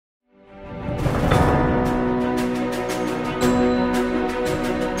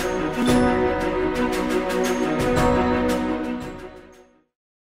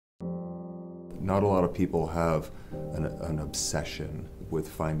of people have an obsession with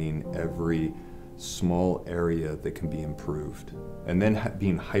finding every small area that can be improved, and then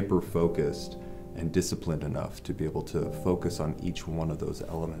being hyper-focused and disciplined enough to be able to focus on each one of those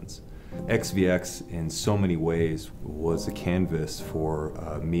elements. XVX in so many ways was a canvas for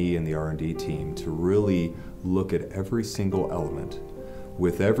me and the R&D team to really look at every single element.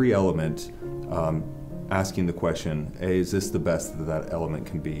 With every element, asking the question, A, is this the best that that element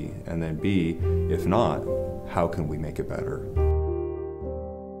can be? And then B, if not, how can we make it better?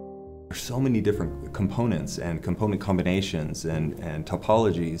 There's so many different components and component combinations and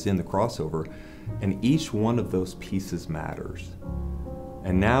topologies in the crossover, and each one of those pieces matters.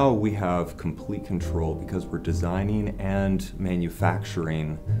 And now we have complete control because we're designing and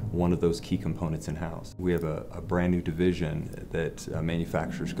manufacturing one of those key components in-house. We have a brand new division that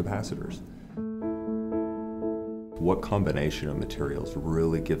manufactures capacitors. What combination of materials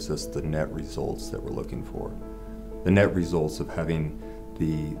really gives us the net results that we're looking for? The net results of having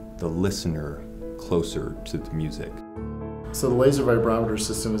the listener closer to the music. So the laser vibrometer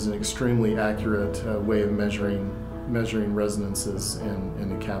system is an extremely accurate way of measuring resonances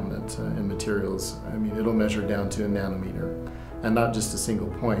in a cabinet and materials. I mean, it'll measure down to a nanometer, and not just a single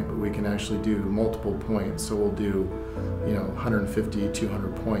point, but we can actually do multiple points. So we'll do, 150,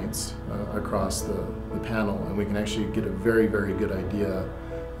 200 points across the panel, and we can actually get a very, very good idea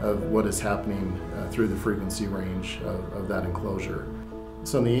of what is happening through the frequency range of that enclosure.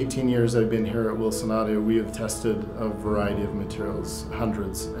 So in the 18 years I've been here at Wilsonaudio, we have tested a variety of materials,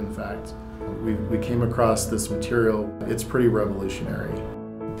 hundreds in fact. We came across this material. It's pretty revolutionary.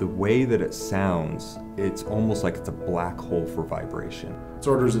 The way that it sounds, it's almost like it's a black hole for vibration. It's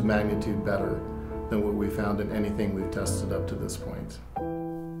orders of magnitude better than what we found in anything we've tested up to this point.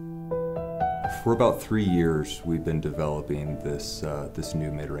 For about 3 years, we've been developing this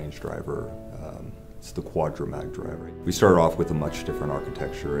new mid-range driver. It's the QuadraMag driver. We started off with a much different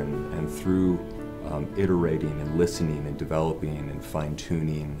architecture, and through iterating and listening and developing and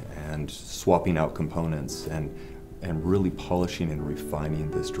fine-tuning and swapping out components and really polishing and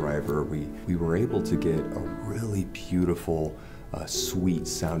refining this driver, we were able to get a really beautiful,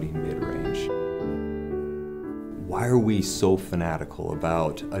 sweet-sounding mid-range. Why are we so fanatical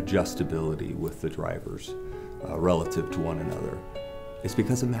about adjustability with the drivers relative to one another? It's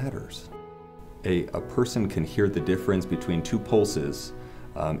because it matters. A person can hear the difference between two pulses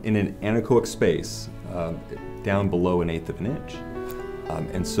in an anechoic space down below 1/8 of an inch.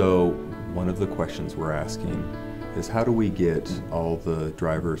 And so one of the questions we're asking is, how do we get all the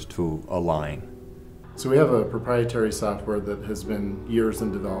drivers to align? So we have a proprietary software that has been years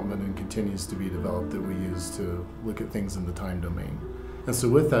in development and continues to be developed that we use to look at things in the time domain. And so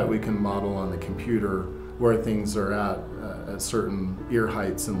with that, we can model on the computer where things are at certain ear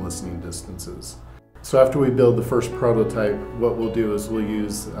heights and listening distances. So after we build the first prototype, what we'll do is we'll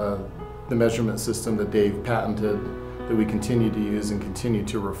use the measurement system that Dave patented, that we continue to use and continue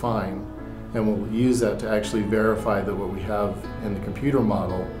to refine, and we'll use that to actually verify that what we have in the computer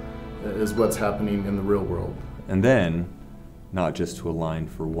model is what's happening in the real world. And then, not just to align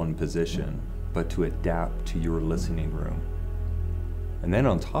for one position, but to adapt to your listening room. And then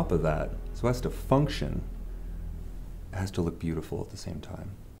on top of that, so it has to function, it has to look beautiful at the same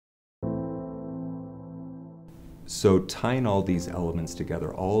time. So tying all these elements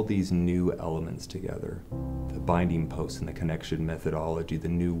together, all these new elements together, the binding posts and the connection methodology, the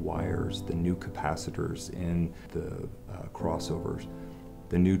new wires, the new capacitors in the crossovers,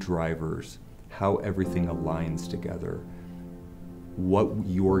 the new drivers, how everything aligns together. What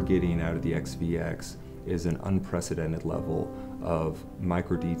you're getting out of the XVX is an unprecedented level of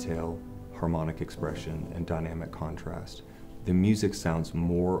micro detail, harmonic expression, and dynamic contrast. The music sounds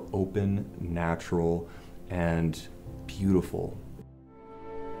more open, natural, and beautiful.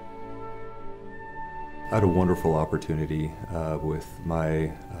 I had a wonderful opportunity with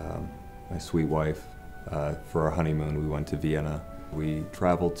my sweet wife. For our honeymoon, we went to Vienna. We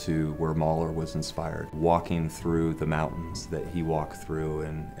traveled to where Mahler was inspired, walking through the mountains that he walked through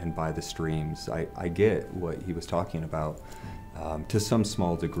and by the streams. I get what he was talking about to some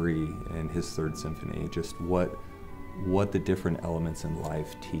small degree in his Third Symphony, just what the different elements in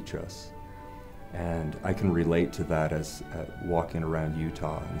life teach us. And I can relate to that as walking around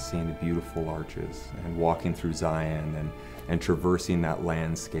Utah and seeing the beautiful arches and walking through Zion and traversing that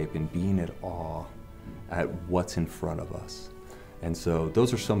landscape and being at awe at what's in front of us. And so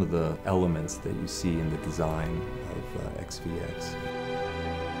those are some of the elements that you see in the design of XVX.